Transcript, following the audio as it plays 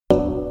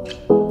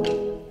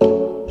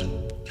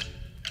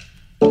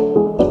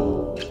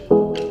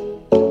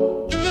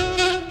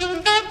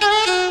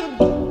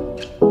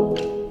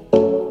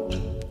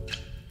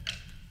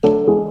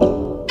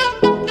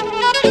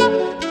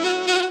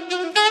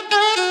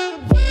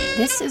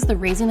This is the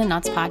Raising the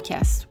Nuts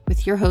podcast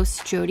with your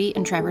hosts, Jody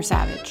and Trevor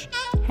Savage.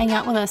 Hang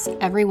out with us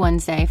every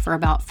Wednesday for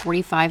about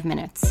 45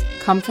 minutes.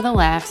 Come for the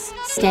laughs,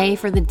 stay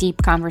for the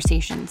deep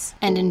conversations,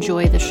 and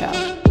enjoy the show.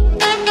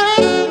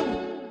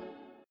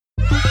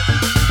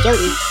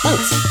 Jody,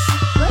 thanks.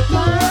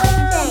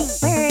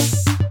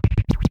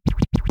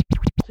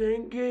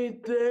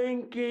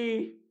 Thank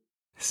you.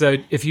 So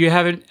if you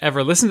haven't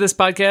ever listened to this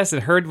podcast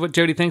and heard what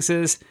Jody thinks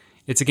is,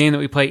 it's a game that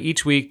we play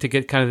each week to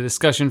get kind of the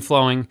discussion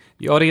flowing.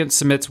 The audience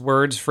submits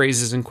words,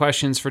 phrases, and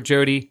questions for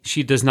Jody.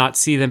 She does not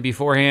see them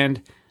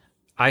beforehand.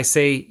 I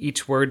say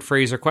each word,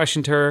 phrase, or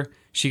question to her.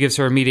 She gives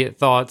her immediate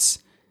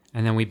thoughts,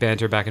 and then we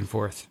banter back and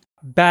forth.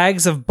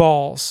 Bags of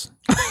balls.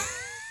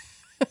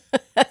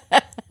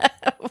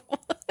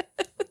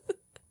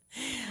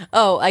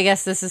 Oh, I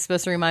guess this is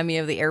supposed to remind me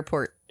of the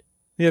airport.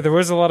 Yeah, there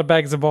was a lot of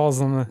bags of balls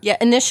on the... Yeah,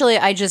 initially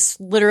I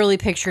just literally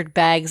pictured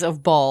bags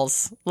of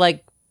balls,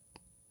 like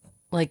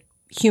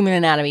human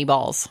anatomy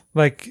balls.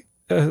 Like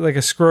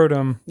a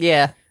scrotum.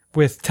 Yeah.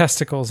 With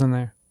testicles in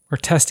there. Or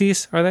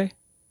testes, are they?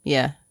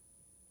 Yeah.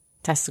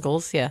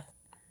 Testicles, yeah.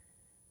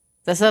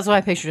 That's what I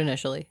pictured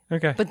initially.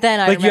 Okay. But then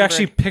I remembered... you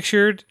actually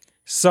pictured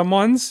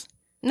someone's?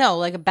 No,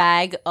 like a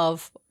bag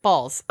of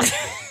balls.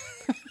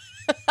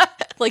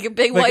 Like a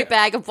big white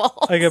bag of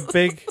balls. Like a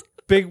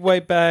big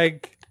white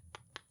bag.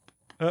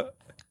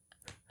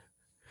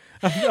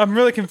 I'm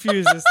really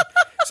confused.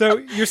 So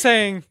you're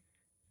saying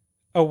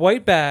a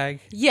white bag?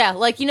 Yeah,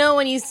 like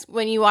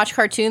when you watch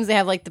cartoons, they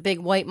have like the big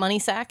white money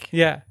sack.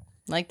 Yeah,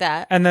 like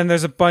that. And then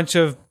there's a bunch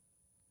of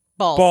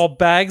balls. Ball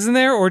bags in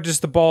there, or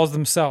just the balls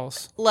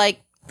themselves?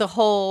 Like the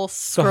whole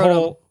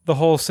scrotum. The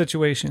whole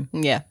situation.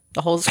 Yeah,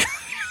 the whole.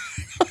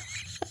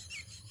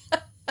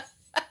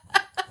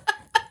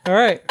 All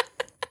right.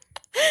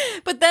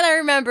 But then I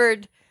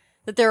remembered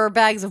that there were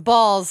bags of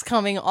balls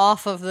coming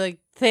off of the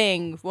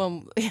thing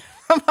from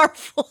our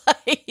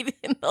flight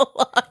in the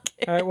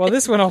luggage. All right, well,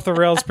 this went off the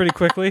rails pretty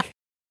quickly.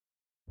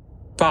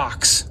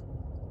 Box.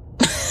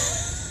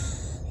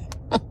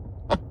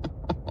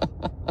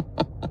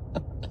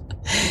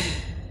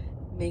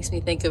 Makes me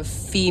think of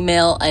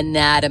female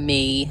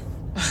anatomy.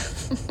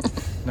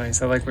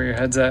 Nice, I like where your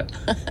head's at.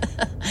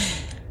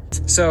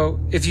 So,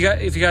 if you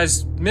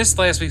guys missed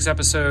last week's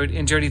episode,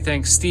 and Jody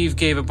thinks Steve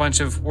gave a bunch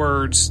of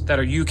words that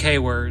are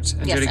UK words.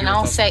 And yes, Jody and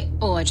I'll say...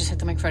 Oh, I just hit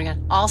the microphone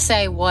again. I'll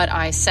say what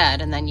I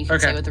said, and then you can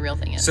say what the real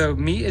thing is. So,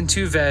 meat and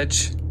 2 veg.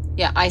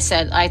 Yeah,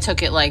 I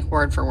took it like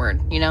word for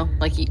word, you know?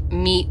 Like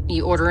meat,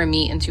 you order a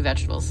meat and 2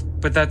 vegetables.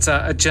 But that's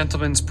a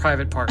gentleman's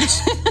private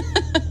parts.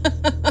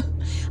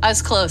 I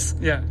was close.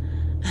 Yeah.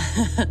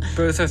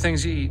 Both are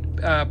things you eat.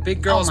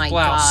 Big girl's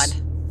blouse.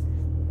 God.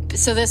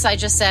 So this, I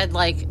just said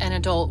like an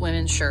adult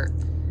women's shirt.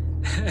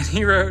 And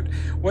he wrote,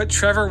 what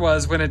Trevor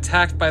was when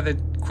attacked by the,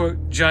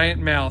 quote,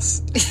 giant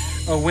mouse,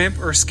 a wimp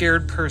or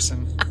scared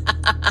person.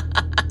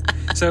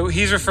 So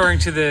he's referring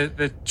to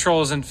the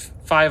Trolls and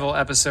Fievel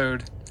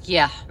episode.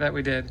 Yeah. That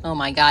we did. Oh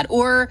my God.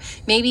 Or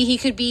maybe he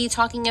could be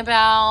talking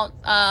about,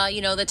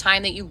 the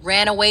time that you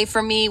ran away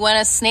from me when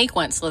a snake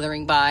went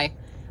slithering by.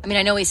 I mean,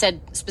 I know he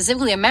said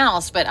specifically a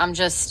mouse, but I'm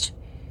just...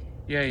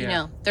 Yeah. You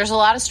know, there's a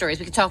lot of stories.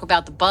 We could talk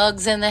about the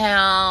bugs in the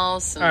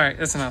house. All right,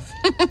 that's enough.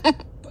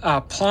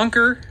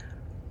 Plonker.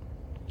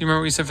 You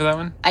remember what you said for that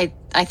one? I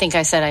think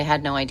I said I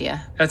had no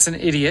idea. That's an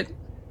idiot.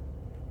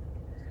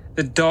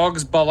 The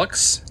dog's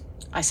bullocks.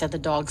 I said the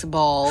dog's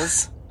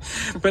balls.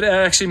 But it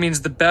actually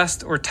means the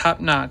best or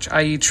top notch,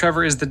 i.e.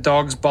 Trevor is the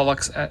dog's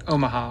bullocks at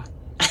Omaha.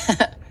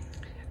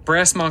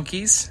 Brass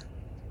monkeys.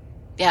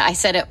 Yeah, I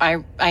said it.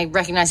 I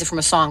recognized it from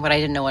a song, but I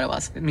didn't know what it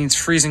was. It means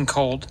freezing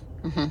cold.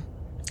 Mm-hmm.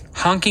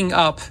 Honking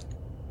up.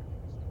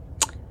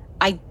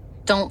 I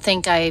don't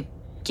think I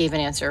gave an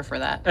answer for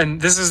that.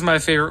 And this is my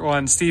favorite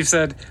one. Steve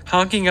said,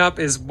 honking up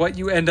is what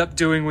you end up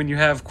doing when you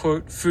have,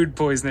 quote, food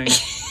poisoning.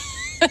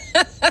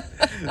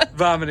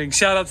 Vomiting.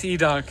 Shout out to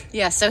E-Donk.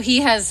 Yeah, so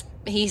he's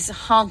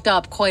honked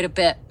up quite a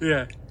bit.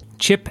 Yeah.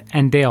 Chip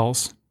and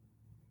Dale's.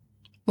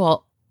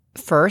 Well,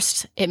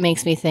 first, it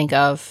makes me think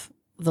of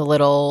the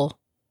little,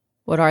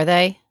 what are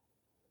they?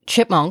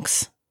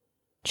 Chipmunks.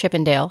 Chip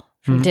and Dale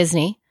from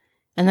Disney.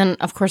 And then,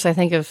 of course, I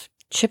think of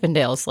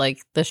Chippendales,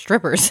 like the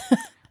strippers.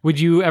 Would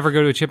you ever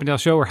go to a Chippendale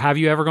show, or have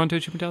you ever gone to a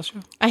Chippendale show?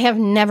 I have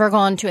never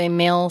gone to a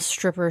male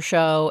stripper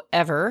show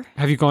ever.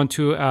 Have you gone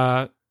to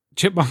a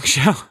chipmunk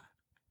show?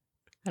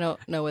 I don't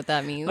know what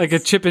that means. Like a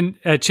Chip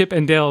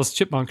and Dale's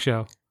chipmunk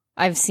show.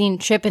 I've seen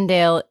Chip and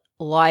Dale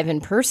live in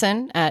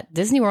person at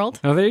Disney World.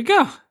 Oh, there you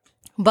go.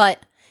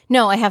 But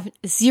no, I have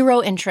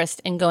zero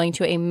interest in going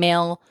to a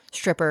male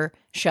stripper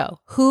show.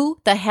 Who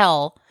the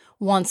hell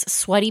wants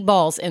sweaty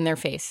balls in their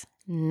face?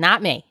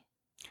 Not me.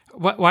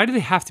 Why do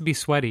they have to be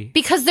sweaty?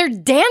 Because they're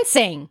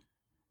dancing.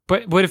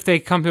 But what if they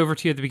come over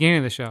to you at the beginning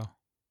of the show?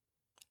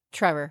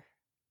 Trevor,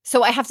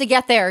 So I have to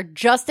get there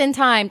just in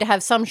time to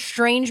have some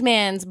strange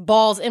man's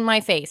balls in my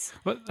face.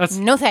 Well, that's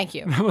No, thank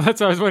you. well, that's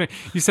what I was wondering.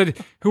 You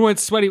said, "Who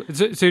wants sweaty?"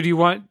 So do you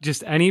want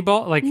just any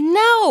ball? Like,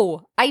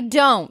 No, I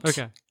don't.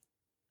 okay.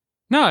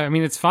 No, I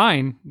mean it's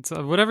fine. It's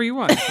whatever you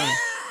want. It's fine.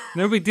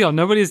 No big deal.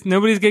 Nobody's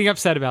getting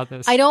upset about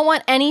this. I don't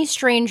want any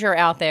stranger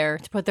out there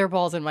to put their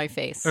balls in my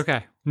face.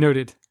 Okay,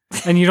 noted.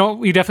 And you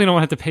definitely don't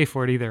want to have to pay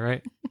for it either,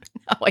 right?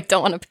 No, I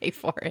don't want to pay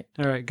for it.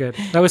 All right, good.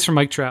 That was from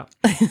Mike Trout.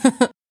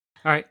 All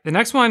right, the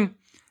next one.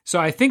 So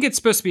I think it's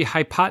supposed to be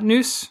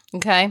hypotenuse,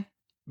 Okay.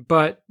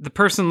 but the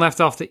person left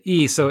off the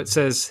E, so it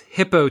says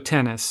hippo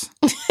tennis.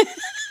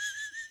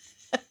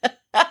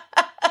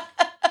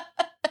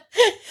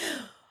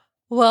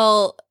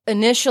 Well,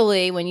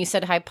 initially when you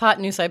said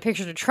hypotenuse, I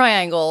pictured a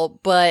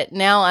triangle, but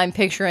now I'm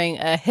picturing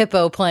a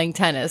hippo playing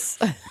tennis.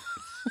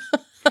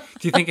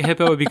 Do you think a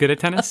hippo would be good at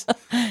tennis?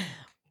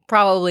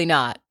 Probably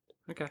not.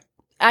 Okay.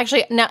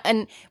 Actually, now,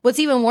 and what's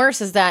even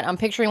worse is that I'm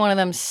picturing one of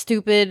them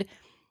stupid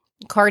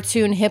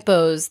cartoon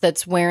hippos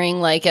that's wearing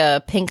like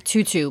a pink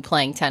tutu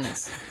playing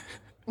tennis.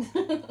 If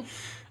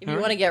you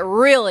want to get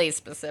really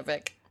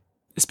specific.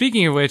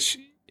 Speaking of which,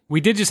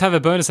 we did just have a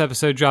bonus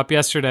episode drop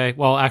yesterday.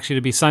 Well, actually,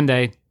 to be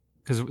Sunday,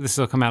 because this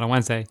will come out on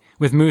Wednesday,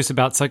 with Moose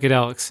about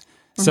psychedelics.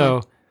 Mm-hmm.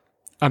 So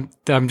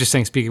I'm just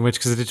saying, speaking of which,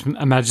 because it just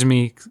imagine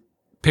me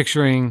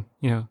picturing,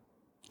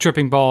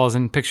 tripping balls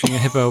and picturing a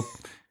hippo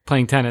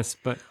playing tennis.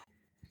 But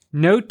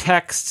no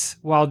texts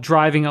while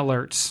driving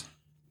alerts.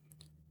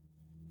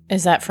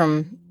 Is that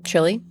from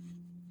Chili?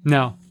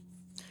 No.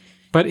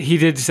 But he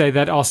did say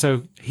that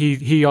also,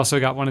 he also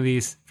got one of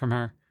these from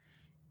her.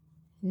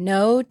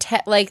 No,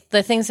 like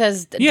the thing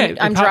says, Yeah,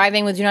 I'm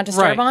driving with Do Not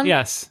Disturb right, on?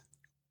 yes.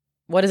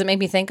 What does it make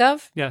me think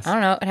of? Yes. I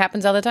don't know. It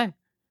happens all the time.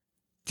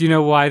 Do you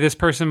know why this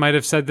person might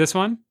have said this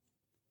one?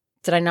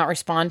 Did I not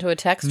respond to a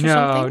text or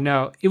something?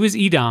 No. It was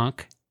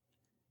Edonk.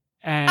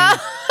 And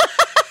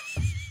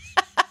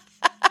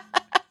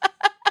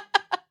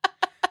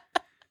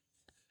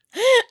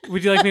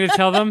would you like me to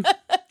tell them?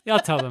 Yeah, I'll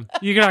tell them.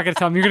 You're not going to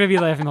tell them. You're going to be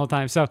laughing the whole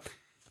time. So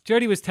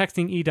Jody was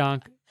texting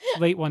Edonk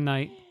late one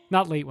night.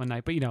 Not late one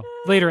night, but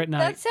later at night.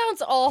 That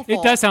sounds awful.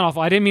 It does sound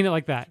awful. I didn't mean it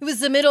like that. It was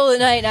the middle of the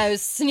night and I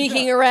was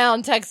sneaking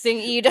around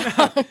texting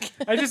Edonk.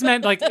 I just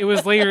meant like it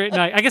was later at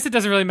night. I guess it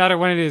doesn't really matter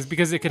when it is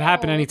because it could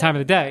happen any time of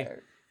the day.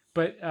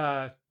 But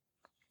I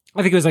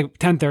think it was like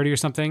 10:30 or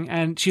something,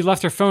 and she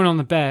left her phone on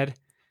the bed.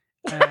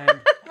 And No, it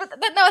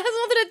has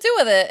nothing to do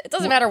with it. It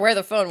doesn't matter where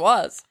the phone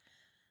was.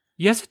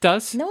 yes, it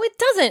does. No, it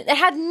doesn't. It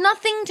had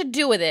nothing to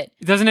do with it.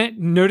 Doesn't it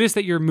notice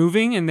that you're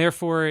moving and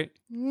therefore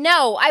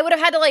No, I would have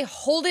had to like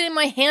hold it in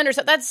my hand or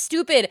something. That's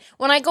stupid.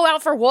 When I go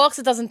out for walks,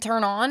 it doesn't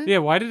turn on. Yeah,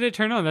 why did it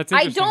turn on? That's I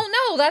interesting. don't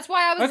know. That's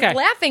why I was Okay.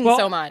 laughing Well,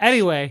 so much.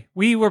 Anyway,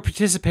 we were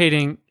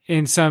participating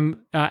in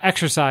some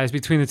exercise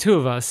between the two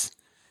of us,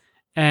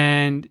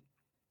 and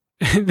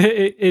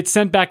it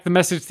sent back the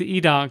message to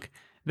Edonk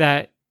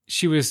that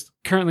she was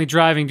currently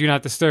driving Do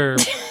Not Disturb.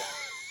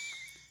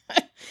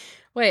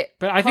 Wait,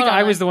 But I think hold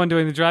I on. was the one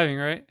doing the driving,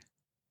 right?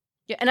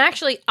 Yeah, and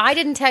actually, I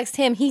didn't text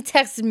him. He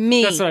texted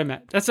me. That's what I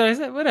meant. That's what I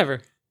said. Whatever.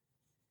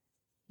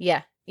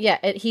 Yeah.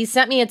 He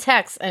sent me a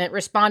text and it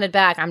responded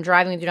back. I'm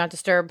driving Do Not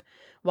Disturb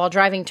while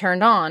driving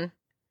turned on.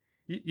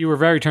 You were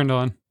very turned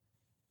on.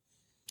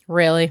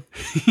 Really?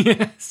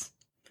 Yes.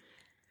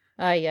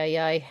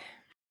 Ay.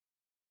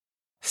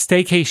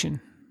 Staycation.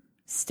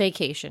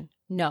 Staycation.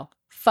 No.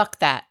 Fuck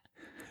that.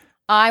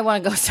 I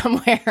want to go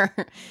somewhere.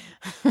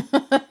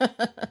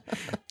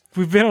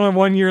 We've been on a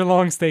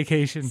 1-year-long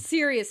staycation.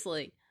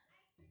 Seriously.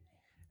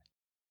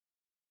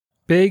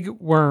 Big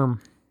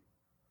worm.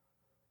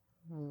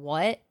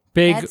 What?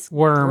 Big That's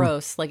worm.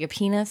 gross. Like a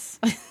penis?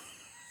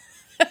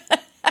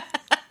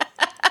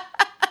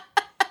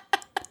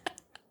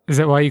 Is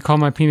that why you call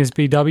my penis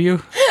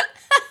BW?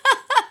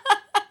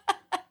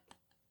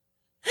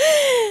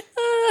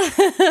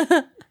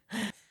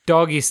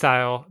 Doggy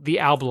Style, the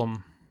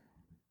album.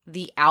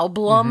 The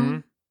album?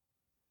 Mhm.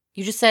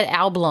 You just said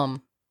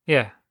album.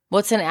 Yeah,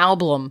 What's an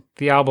album?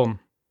 the album.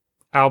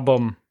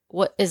 Album.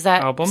 What is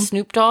that? Album?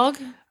 Snoop Dogg?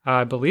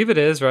 I believe it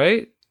is,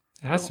 right?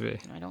 It has to be.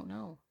 I don't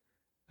know.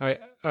 All right.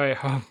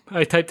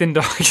 I typed in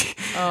doggy.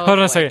 Oh, Hold on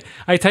boy. a second.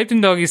 I typed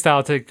in Doggy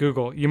Style to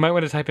Google. You might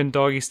want to type in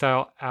Doggy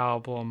Style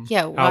album.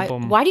 Yeah,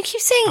 Album. why do you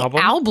keep saying Album?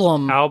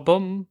 album?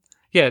 Album?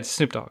 Yeah, it's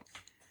Snoop Dogg.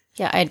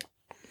 Yeah,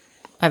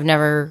 I've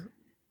never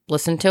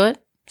listened to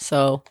it,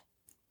 so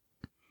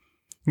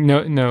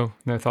No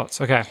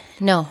thoughts. Okay.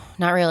 no,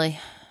 not really.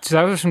 So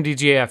that was from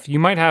DGAF. You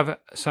might have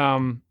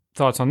some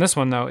thoughts on this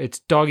one, though. It's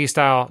Doggy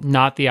Style,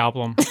 not the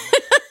album.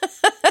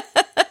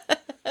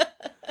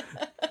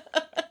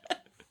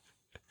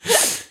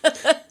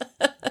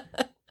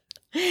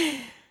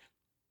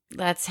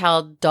 That's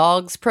how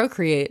dogs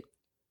procreate.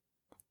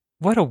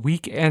 What a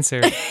weak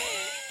answer.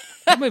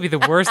 That might be the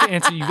worst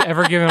answer you've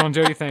ever given on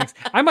Jody Thinks.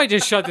 I might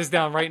just shut this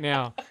down right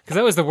now because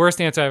that was the worst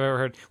answer I've ever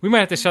heard. We might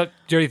have to shut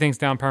Jody Thinks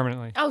down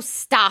permanently. Oh,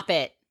 stop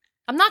it.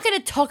 I'm not going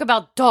to talk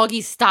about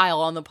doggy style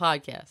on the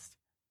podcast.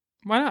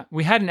 Why not?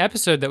 We had an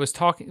episode that was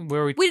talking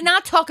where we did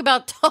not talk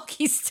about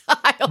doggy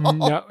style.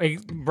 No,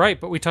 right,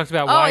 but we talked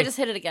about Oh, why I just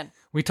hit it again.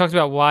 we talked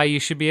about why you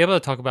should be able to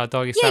talk about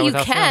doggy Yeah, style. you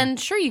without can. feeling.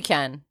 Sure, you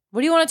can.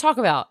 What do you want to talk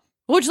about?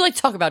 What would you like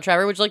to talk about,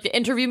 Trevor? Would you like to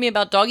interview me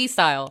about doggy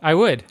style? I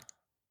would.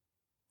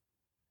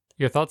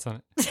 Your thoughts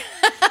on it?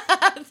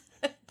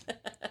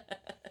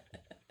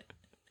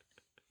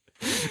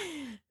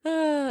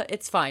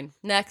 It's fine.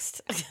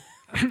 Next.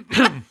 It's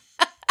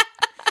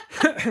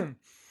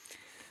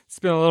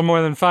been a little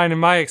more than fine in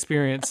my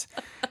experience.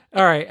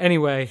 All right.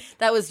 Anyway.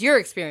 That was your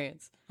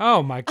experience.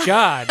 Oh my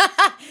God.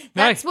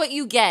 That's what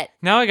you get.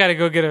 Now I got to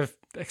go get a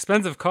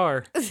expensive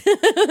car.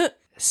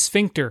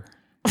 Sphincter.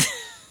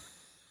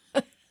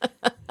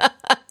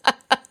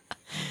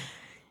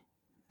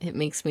 It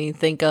makes me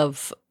think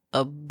of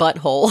a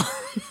butthole.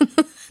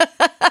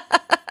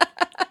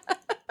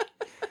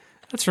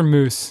 That's from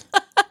Moose.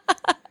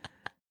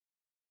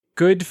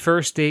 Good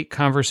first date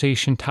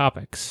conversation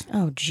topics.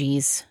 Oh,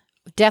 geez.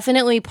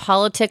 Definitely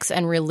politics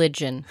and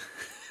religion.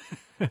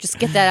 Just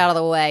get that out of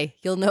the way.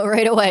 You'll know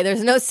right away.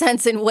 There's no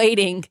sense in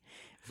waiting.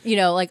 You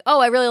know, like,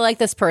 oh, I really like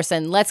this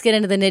person. Let's get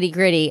into the nitty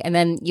gritty. And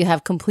then you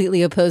have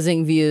completely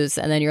opposing views.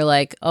 And then you're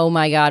like, oh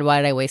my God,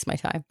 why did I waste my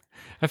time?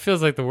 That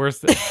feels like the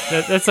worst.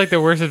 That's like the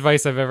worst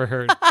advice I've ever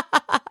heard.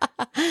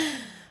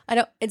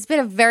 It's been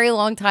a very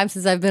long time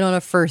since I've been on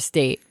a first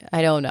date.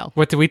 I don't know.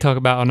 What did we talk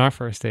about on our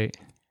first date?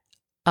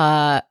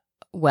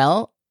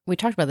 Well, we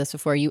talked about this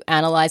before. You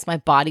analyzed my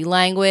body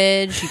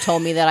language. You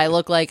told me that I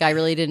look like I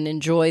really didn't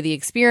enjoy the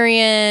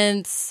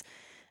experience.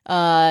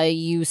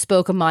 You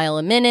spoke a mile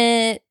a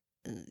minute.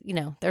 You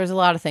know, there was a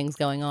lot of things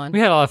going on. We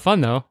had a lot of fun,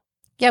 though.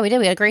 Yeah, we did.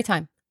 We had a great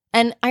time.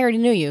 And I already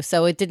knew you,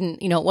 so it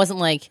didn't, it wasn't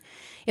like,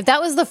 if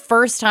that was the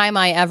first time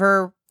I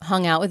ever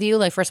hung out with you,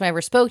 like first time I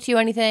ever spoke to you,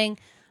 anything,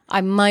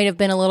 I might have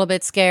been a little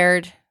bit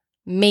scared.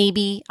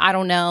 Maybe. I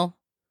don't know.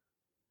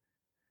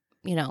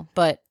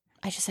 But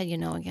I just said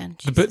again.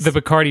 The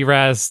Bacardi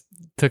Raz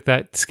took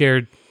that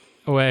scared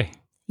away.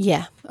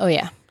 Yeah. Oh,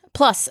 yeah.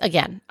 Plus,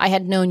 again, I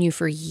had known you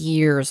for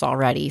years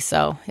already,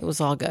 so it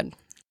was all good.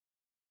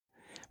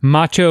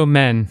 Macho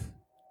men.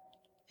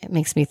 It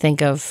makes me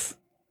think of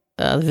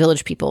the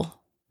Village People.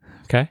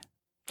 Okay.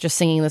 Just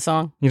singing the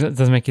song. It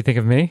doesn't make you think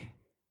of me?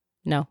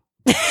 No.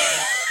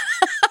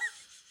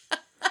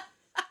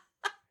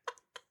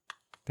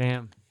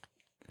 Damn.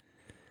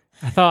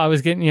 I thought I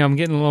was getting, I'm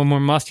getting a little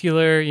more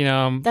muscular,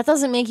 That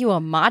doesn't make you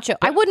a macho.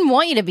 I wouldn't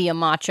want you to be a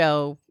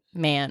macho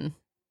man.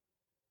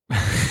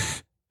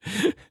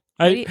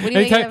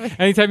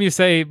 Anytime you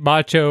say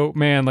macho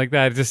man like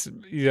that,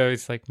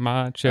 it's like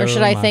macho. Or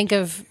should I think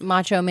of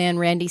Macho Man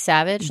Randy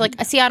Savage? Like,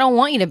 see, I don't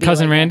want you to be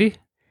Cousin like Randy?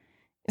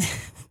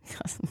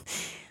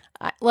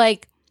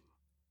 Like,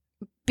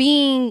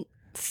 being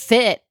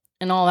fit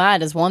and all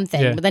that is one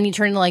thing, Yeah. but then you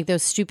turn into like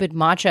those stupid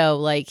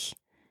macho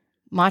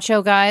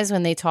guys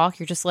when they talk.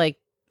 You're just like,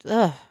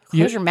 ugh,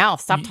 close your mouth,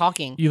 stop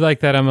talking. You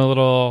like that I'm a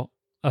little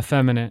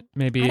effeminate,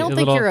 maybe. I don't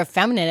think you're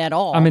effeminate at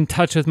all. I'm in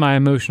touch with my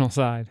emotional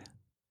side.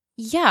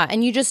 Yeah,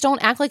 and you just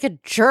don't act like a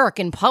jerk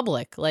in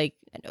public. Like,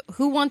 I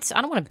don't want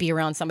to be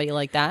around somebody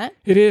like that.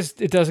 It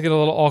does get a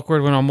little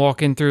awkward when I'm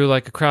walking through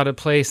like a crowded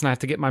place and I have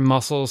to get my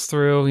muscles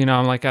through.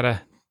 I'm like,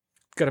 gotta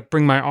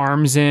bring my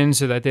arms in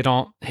so that they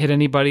don't hit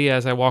anybody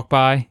as I walk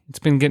by. It's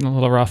been getting a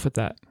little rough with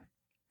that.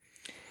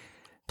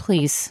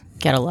 Please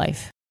get a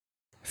life.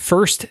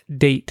 First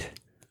date.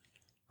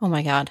 Oh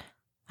my God.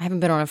 I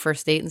haven't been on a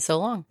first date in so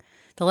long.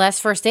 The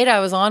last first date I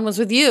was on was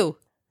with you.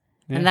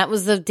 Yeah. And that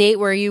was the date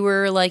where you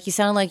were like, you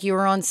sounded like you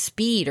were on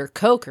speed or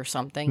coke or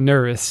something.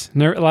 Nervous. A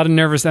lot of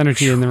nervous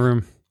energy in the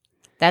room.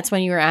 That's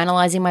when you were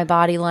analyzing my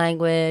body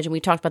language. And we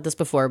talked about this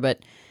before, but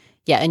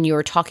yeah, and you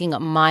were talking a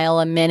mile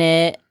a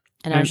minute.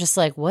 And I was just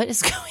like, what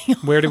is going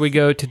on? Where did we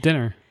go to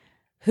dinner?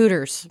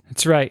 Hooters.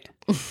 That's right.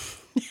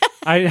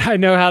 I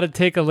know how to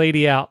take a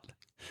lady out.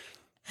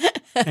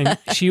 And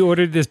she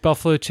ordered this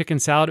buffalo chicken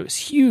salad. It was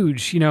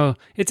huge.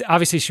 It's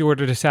obviously she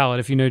ordered a salad,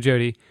 if you know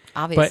Jody.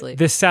 Obviously. But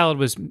this salad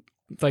was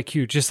like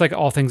huge, just like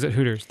all things at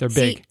Hooters. They're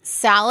big. See,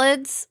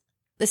 salads,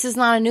 this is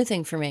not a new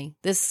thing for me.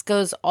 This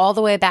goes all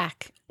the way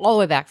back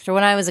to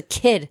when I was a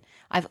kid.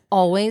 I've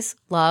always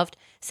loved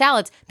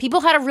salads.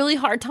 People had a really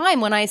hard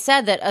time when I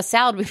said that a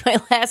salad would be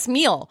my last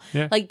meal.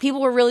 Yeah. Like,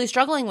 people were really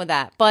struggling with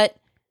that. But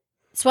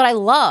it's what I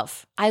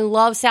love. I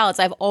love salads.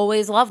 I've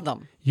always loved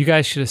them. You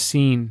guys should have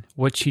seen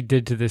what she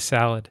did to this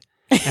salad.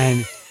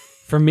 And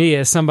for me,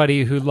 as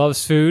somebody who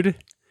loves food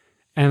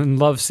and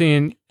loves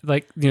seeing,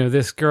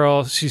 this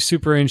girl, she's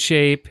super in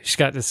shape. She's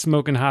got this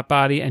smoking hot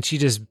body, and she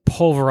just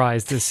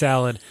pulverized this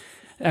salad.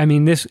 I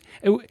mean,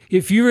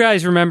 if you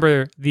guys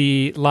remember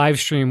the live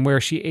stream where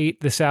she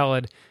ate the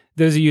salad,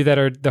 those of you that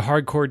are the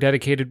hardcore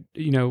dedicated,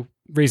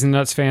 Raisin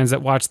Nuts fans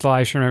that watch the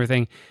live stream and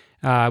everything,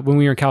 when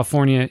we were in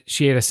California,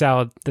 she ate a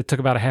salad that took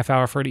about a half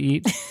hour for her to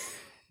eat.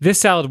 This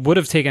salad would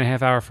have taken a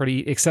half hour for her to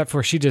eat, except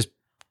for she just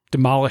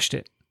demolished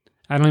it.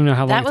 I don't even know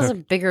how long that it took. was a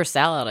bigger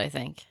salad, I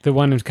think. The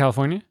one in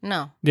California?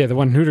 No. Yeah, the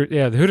one Hooters.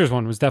 Yeah, the Hooters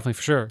one was definitely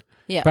for sure.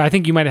 Yeah. But I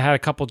think you might have had a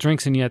couple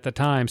drinks in you at the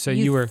time, so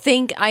you were.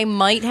 Think I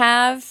might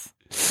have?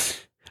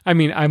 I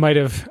mean, I might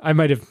have,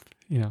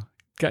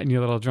 gotten you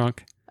a little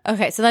drunk.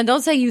 Okay, so then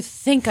don't say you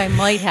think I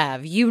might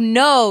have. You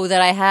know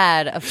that I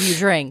had a few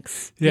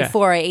drinks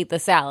before I ate the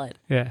salad.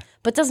 Yeah.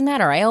 But it doesn't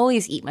matter. I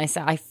always eat my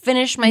salad. I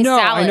finish my No,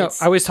 salads. I know.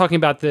 I was talking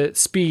about the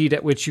speed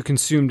at which you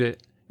consumed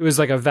it. It was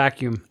like a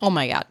vacuum. Oh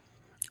my God.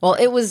 Well,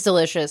 it was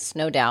delicious,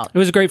 no doubt. It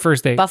was a great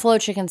first date. Buffalo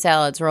chicken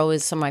salads were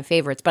always some of my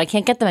favorites, but I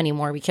can't get them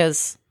anymore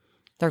because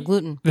they're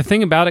gluten. The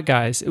thing about it,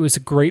 guys, it was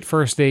a great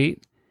first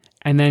date,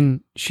 and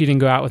then she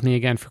didn't go out with me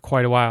again for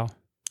quite a while.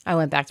 I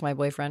went back to my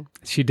boyfriend.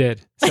 She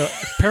did. So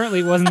apparently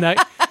it wasn't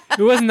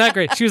that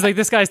great. She was like,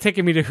 this guy's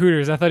taking me to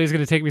Hooters. I thought he was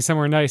going to take me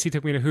somewhere nice. He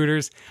took me to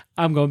Hooters.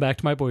 I'm going back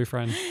to my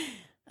boyfriend.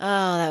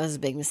 Oh, that was a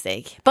big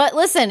mistake. But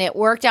listen, it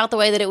worked out the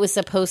way that it was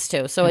supposed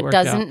to, so it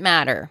doesn't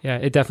matter. Yeah,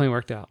 it definitely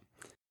worked out.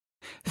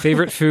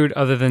 Favorite food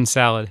other than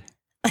salad?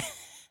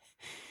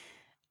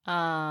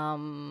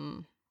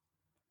 Favorite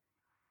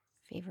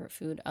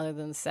food other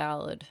than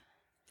salad?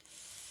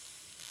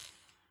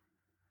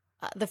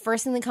 The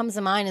first thing that comes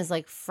to mind is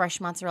like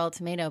fresh mozzarella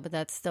tomato, but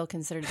that's still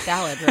considered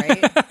salad,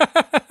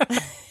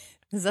 right?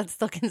 Is that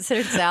still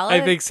considered salad?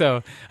 I think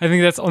so. I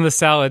think that's on the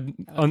salad.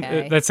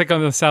 Okay. That's like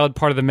on the salad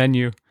part of the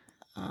menu.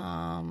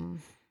 Hot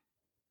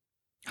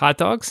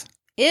dogs?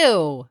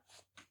 Ew.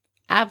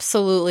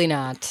 Absolutely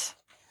not.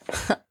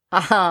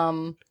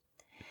 All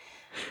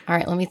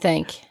right, let me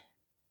think.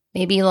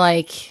 Maybe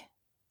like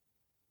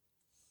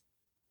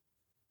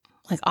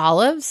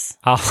olives?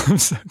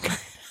 Olives.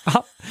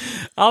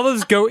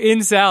 Olives go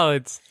in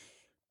salads.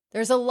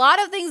 There's a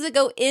lot of things that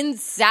go in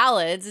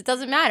salads. It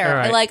doesn't matter.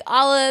 Right. I like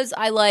olives.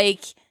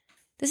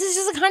 This is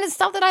just the kind of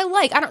stuff that I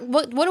like.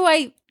 What do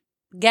I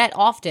get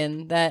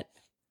often that,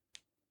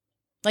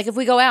 like if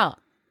we go out?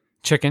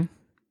 Chicken.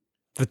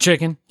 The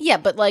chicken. Yeah,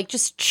 but like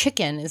just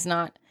chicken is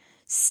not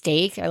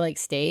steak. I like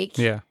steak.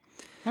 Yeah.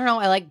 I don't know.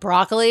 I like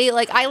broccoli.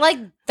 Like I like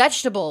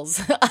vegetables.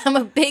 I'm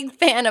a big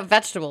fan of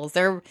vegetables.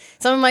 They're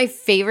some of my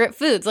favorite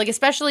foods. Like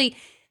especially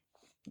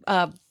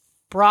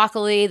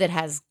broccoli that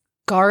has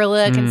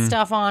garlic and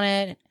stuff on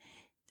it.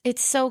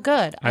 It's so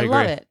good. I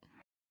love it.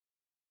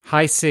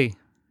 High C.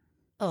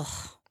 Ugh.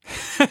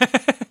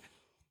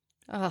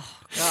 Oh,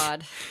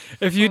 God.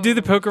 If you do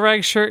the poker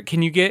rag shirt,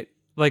 can you get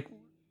like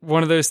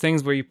one of those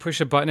things where you push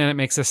a button and it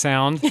makes a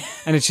sound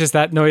and it's just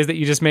that noise that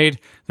you just made?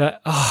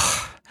 That,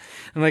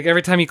 and like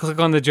every time you click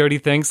on the Jody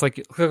Thinks, like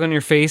you click on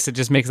your face, it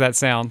just makes that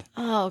sound.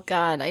 Oh,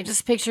 God. I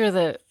just picture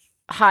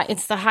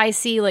it's the high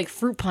C like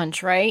fruit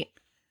punch, right?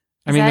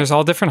 There's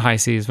all different high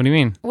Cs. What do you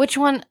mean? Which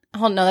one?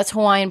 Oh, no, that's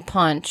Hawaiian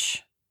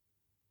punch.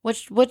 What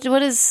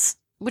is,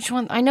 which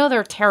one? I know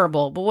they're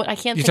terrible, but I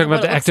can't You think talking of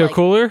about what the it Ecto looks like.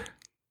 Cooler?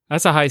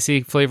 That's a high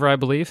C flavor, I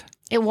believe.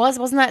 It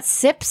wasn't that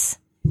Sips?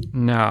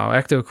 No,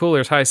 Ecto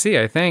Cooler's high C,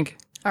 I think.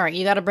 All right,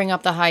 you got to bring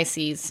up the high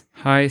Cs.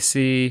 High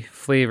C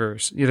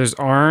flavors. Yeah, there's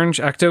orange,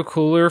 Ecto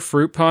Cooler,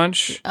 Fruit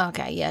Punch.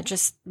 Okay, yeah,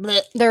 just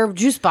they're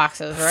juice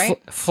boxes,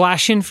 right?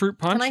 Flashin' Fruit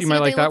Punch. You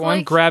might like that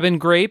one. Grabbin'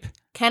 Grape.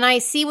 Can I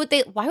see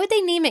why would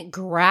they name it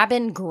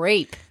Grabbin'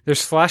 Grape?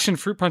 There's Flashin'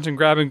 Fruit Punch and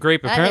Grabbin'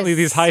 Grape. That Apparently is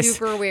these high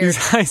super weird. these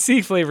high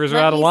C flavors are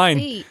out of line.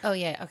 See. Oh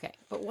yeah, okay.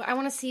 But I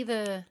want to see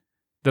the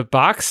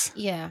box?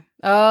 Yeah.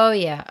 Oh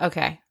yeah,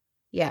 okay.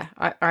 Yeah.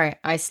 All right.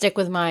 I stick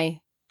with my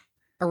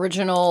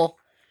original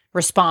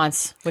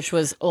response, which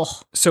was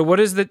So what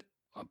is the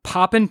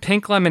poppin'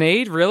 pink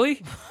lemonade?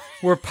 Really?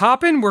 We're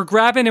poppin', we're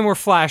grabbing, and we're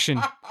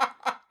flashing.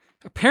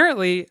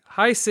 Apparently,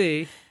 high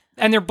C,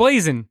 and they're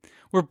blazing.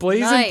 We're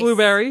blazing Nice.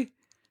 blueberry,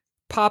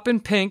 poppin'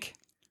 pink,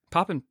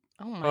 poppin'.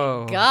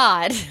 Oh my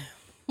God.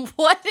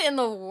 What in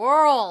the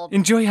world?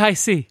 Enjoy high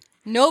C.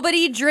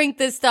 Nobody drink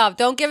this stuff.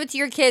 Don't give it to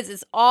your kids.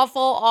 It's awful,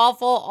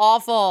 awful,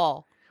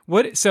 awful.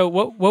 What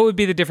would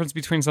be the difference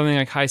between something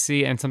like high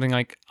C and something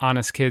like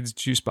Honest Kids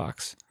juice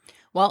box?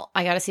 Well,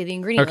 I got to see the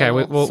ingredient Okay,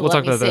 label, we'll so talk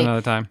let me about that see.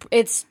 another time.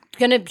 It's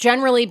going to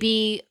generally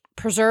be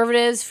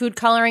preservatives, food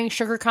coloring,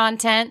 sugar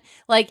content.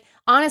 Like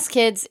Honest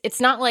Kids, it's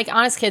not like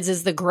Honest Kids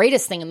is the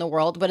greatest thing in the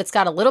world, but it's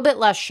got a little bit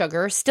less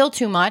sugar, still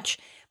too much,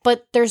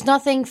 but there's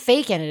nothing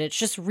fake in it. It's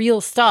just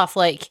real stuff.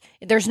 Like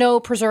there's no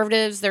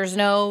preservatives, there's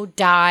no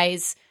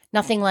dyes,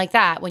 nothing like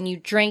that. When you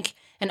drink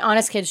an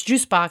Honest Kids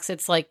juice box,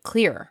 it's like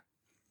clear.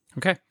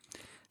 Okay.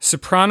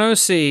 Soprano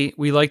C,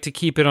 we like to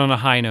keep it on a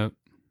high note.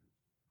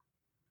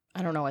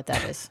 I don't know what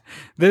that is.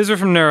 Those are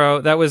from Neuro.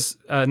 That was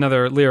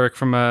another lyric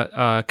from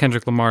a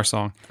Kendrick Lamar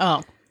song.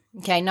 Oh,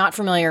 okay. Not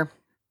familiar.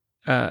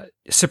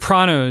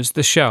 Sopranos,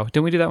 the show.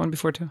 Didn't we do that one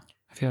before too?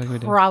 I feel like we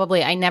did.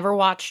 Probably. I never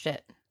watched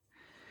it.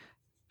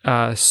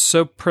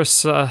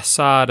 Soprasada.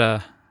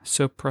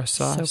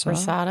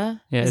 Soprasada?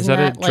 Yeah, is Isn't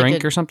that a like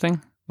drink or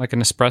something? Like an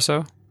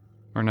espresso?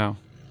 Or no?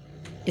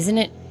 Isn't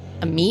it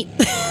a meat?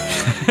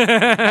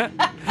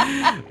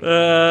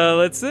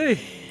 Let's see.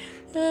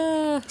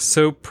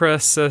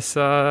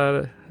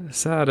 Soprasado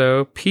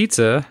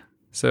pizza.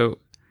 So,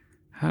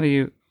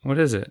 what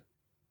is it?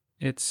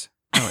 It's,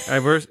 I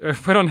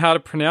put on how to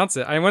pronounce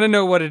it. I want to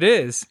know what it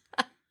is.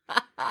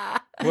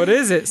 What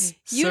is it?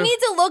 You need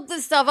to look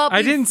this stuff up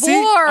I didn't see.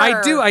 before.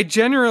 I do. I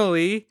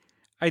generally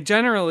I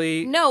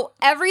generally. No,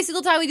 every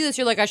single time we do this,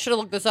 you're like, I should have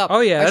looked this up. Oh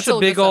yeah, I that's shoulda a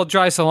looked big this old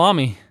dry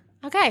salami.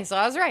 up. Okay, so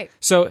I was right.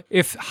 So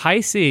if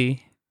High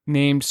C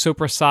named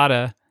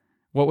Soprasada,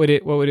 what would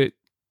it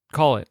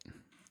call it?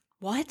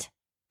 What?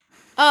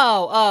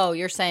 Oh,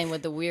 you're saying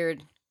with the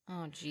weird.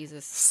 Oh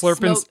Jesus.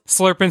 Slurping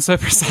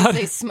Soprasada.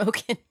 They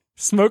smoking.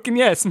 Smoking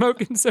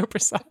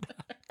Soprasada.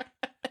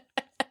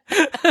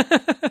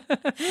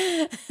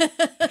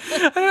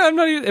 I'm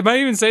not even. Am I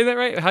even saying that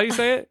right? How do you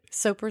say it?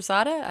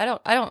 Soprasada? I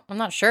don't. I'm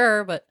not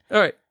sure, but. All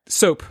right.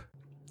 Soap.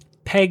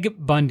 Peg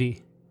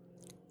Bundy.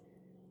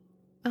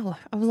 Oh,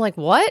 I was like,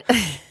 what?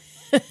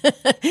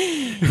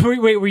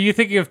 Wait. Were you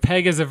thinking of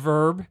peg as a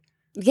verb?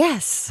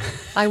 Yes,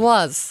 I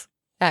was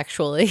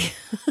actually.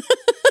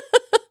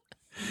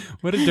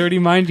 What a dirty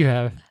mind you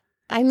have.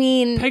 I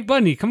mean, Peg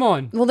Bundy. Come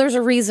on. well, there's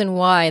a reason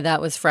why that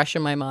was fresh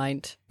in my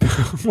mind.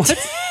 What?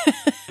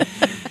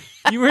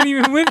 You weren't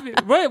even with me.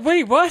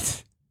 Wait,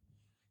 what?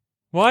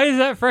 Why is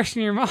that fresh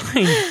in your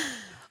mind?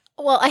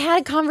 Well, I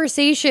had a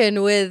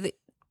conversation with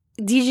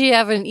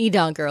DGF and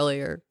E-Dunk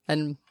earlier,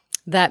 and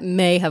that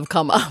may have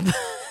come up.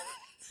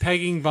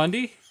 Pegging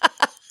Bundy?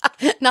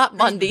 Not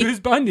Bundy.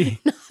 Who's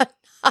Bundy?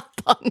 Not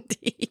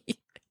Bundy.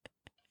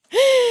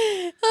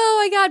 Oh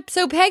my God.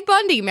 So Peg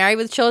Bundy, Married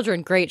with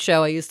Children. Great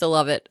show. I used to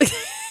love it.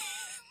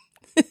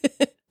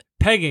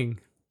 Pegging.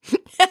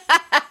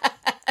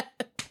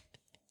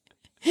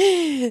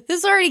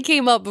 This already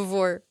came up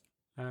before.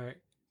 All right.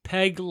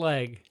 Peg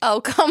leg.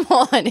 Oh, come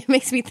on. It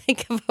makes me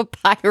think of a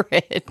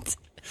pirate.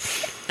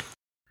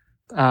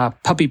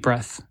 Puppy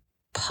breath.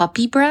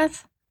 Puppy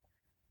breath?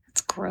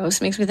 It's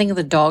gross. Makes me think of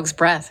the dog's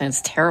breath, and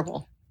it's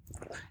terrible.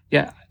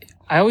 Yeah.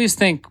 I always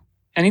think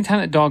anytime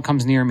a dog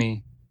comes near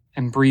me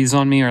and breathes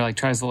on me or like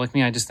tries to lick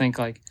me, I just think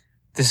like,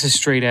 this is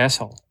straight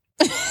asshole.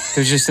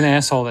 There's just an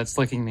asshole that's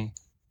licking me.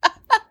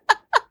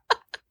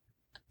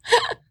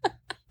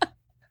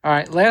 All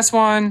right. Last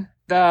one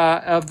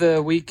of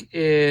the week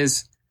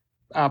is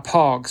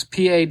PAWGS.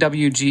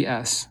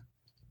 PAWGS.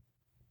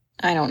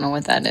 I don't know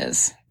what that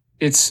is.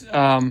 It's,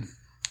 I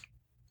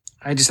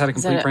just had a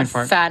Is complete that brain a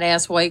fart. fat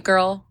ass white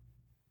girl?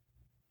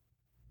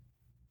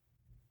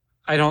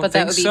 I don't But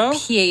that think would be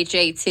so.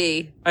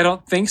 PHAT. I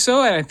don't think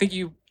so. And I think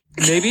you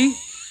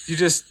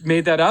just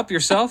made that up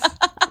yourself.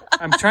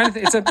 I'm trying to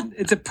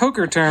it's a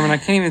poker term and I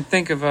can't even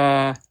think of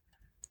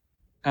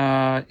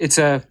it's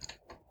a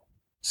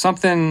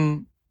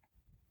something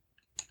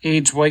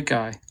age white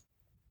guy.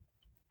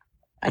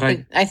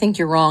 I think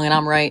you're wrong and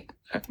I'm right.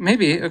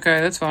 Maybe.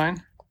 Okay, that's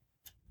fine.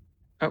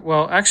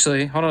 Well,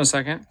 actually, hold on a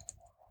second.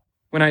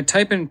 When I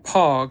type in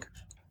POG,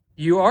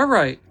 you are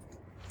right.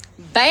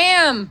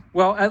 Bam!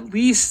 Well, at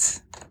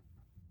least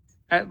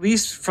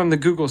from the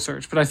Google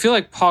search. But I feel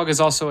like POG is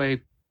also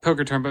a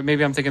poker term, but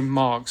maybe I'm thinking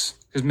MOGS,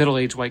 because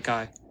middle-aged white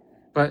guy.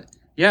 But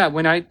yeah,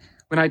 when I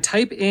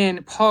type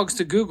in POGs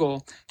to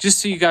Google, just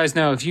so you guys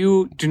know, if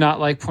you do not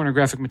like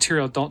pornographic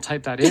material, don't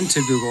type that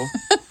into Google.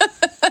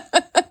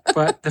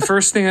 But the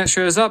first thing that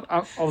shows up,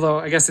 although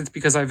I guess it's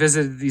because I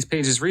visited these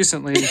pages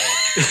recently,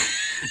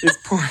 is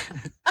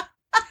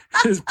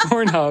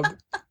Pornhub.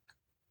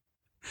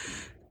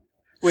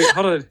 Wait,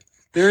 hold on.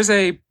 There's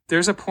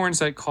a porn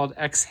site called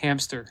X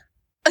Hamster.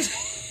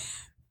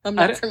 I'm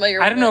not familiar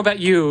with I don't know about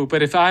you,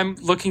 but if I'm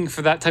looking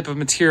for that type of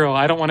material,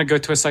 I don't want to go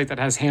to a site that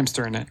has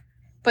hamster in it.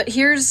 But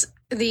here's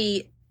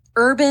the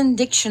Urban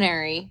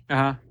Dictionary.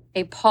 Uh-huh.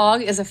 A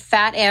POG is a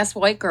fat ass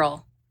white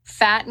girl.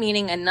 Fat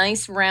meaning a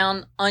nice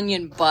round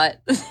onion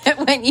butt.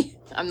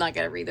 I'm not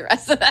going to read the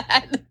rest of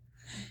that.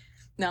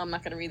 No, I'm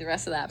not going to read the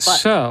rest of that. But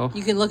So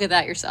you can look at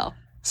that yourself.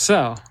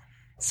 So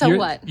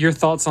What? Your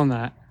thoughts on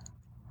that?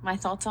 My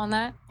thoughts on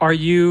that? Do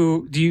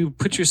you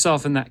put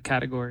yourself in that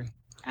category?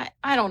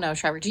 I don't know,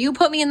 Trevor. Do you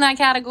put me in that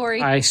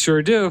category? I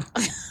sure do.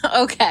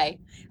 Okay.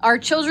 Our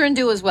children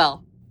do as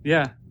well.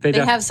 Yeah. They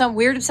have some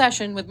weird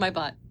obsession with my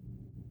butt.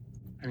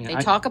 I mean, They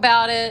talk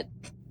about it.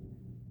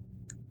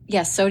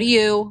 Yes, so do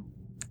you.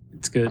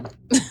 It's good.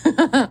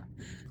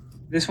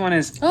 This one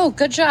is... Oh,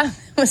 good job.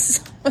 It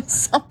was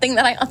something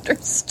that I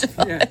understood.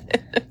 Yeah.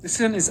 This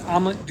one is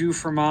omelette du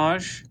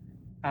fromage.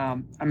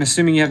 I'm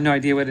assuming you have no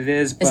idea what it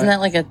is. But, Isn't that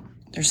like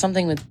there's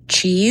something with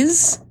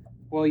cheese?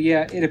 Well,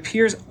 yeah, it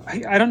appears...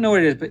 I don't know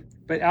what it is,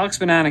 but Alex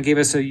Banana gave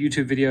us a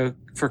YouTube video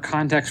for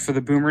context for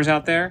the boomers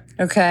out there.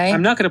 Okay.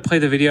 I'm not going to play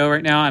the video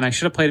right now, and I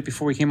should have played it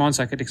before we came on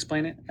so I could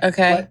explain it.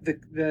 Okay. But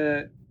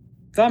the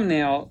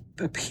thumbnail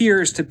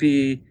appears to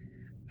be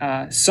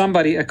a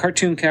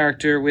cartoon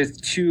character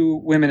with two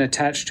women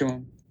attached to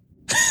him.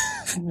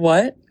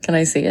 What? Can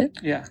I see it?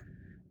 Yeah.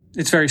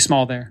 It's very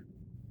small there.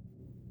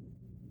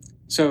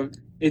 So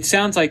it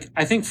sounds like,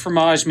 I think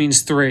fromage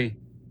means three.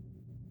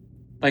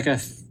 Like a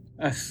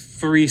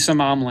threesome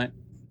omelet.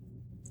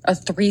 A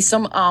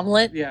threesome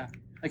omelet? Yeah.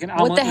 Like an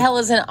omelet. What the hell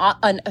is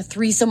a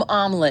threesome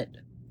omelet?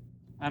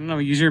 I don't know.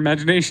 Use your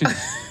imagination.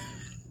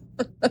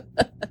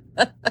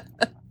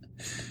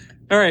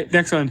 All right.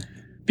 Next one.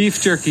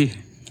 Beef jerky.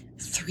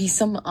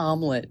 Threesome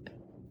omelet.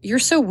 You're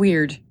so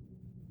weird.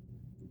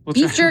 We'll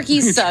Beef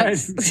jerky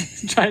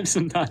sucks. Try it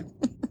sometime.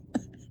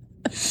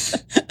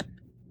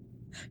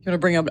 You want to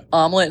bring up an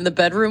omelet in the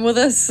bedroom with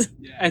us?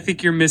 I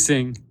think you're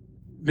missing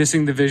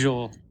the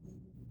visual.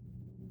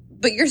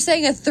 But you're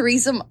saying a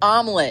threesome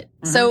omelet.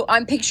 Mm-hmm. So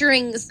I'm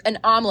picturing an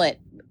omelet,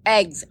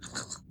 eggs.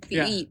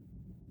 You eat.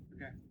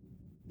 Okay.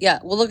 Yeah,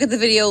 we'll look at the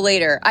video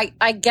later.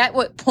 I get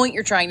what point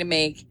you're trying to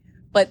make,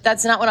 but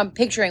that's not what I'm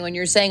picturing when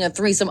you're saying a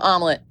threesome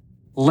omelet.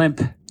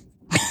 Limp.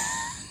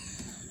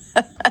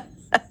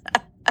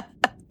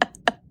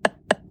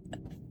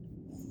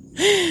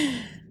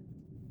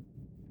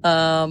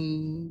 I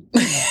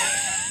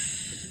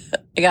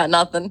got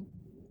nothing.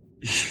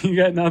 You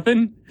got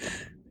nothing?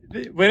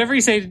 Whenever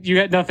you say you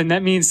got nothing,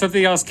 that means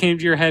something else came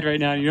to your head right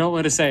now and you don't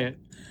want to say it.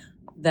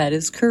 That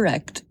is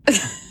correct.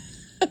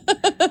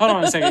 Hold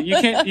on a second. You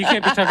can't be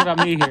talking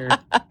about me here.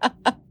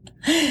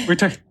 We're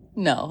talking.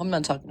 No, I'm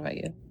not talking about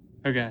you.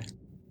 Okay.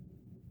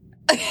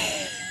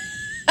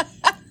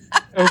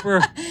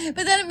 Oprah.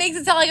 But then it makes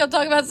it sound like I'm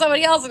talking about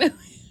somebody else. And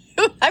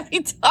who would I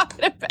be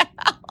talking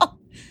about?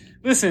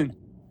 Listen,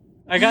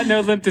 I got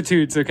no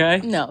limpitudes,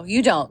 okay? No,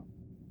 you don't.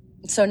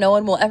 So no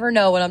one will ever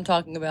know what I'm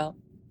talking about.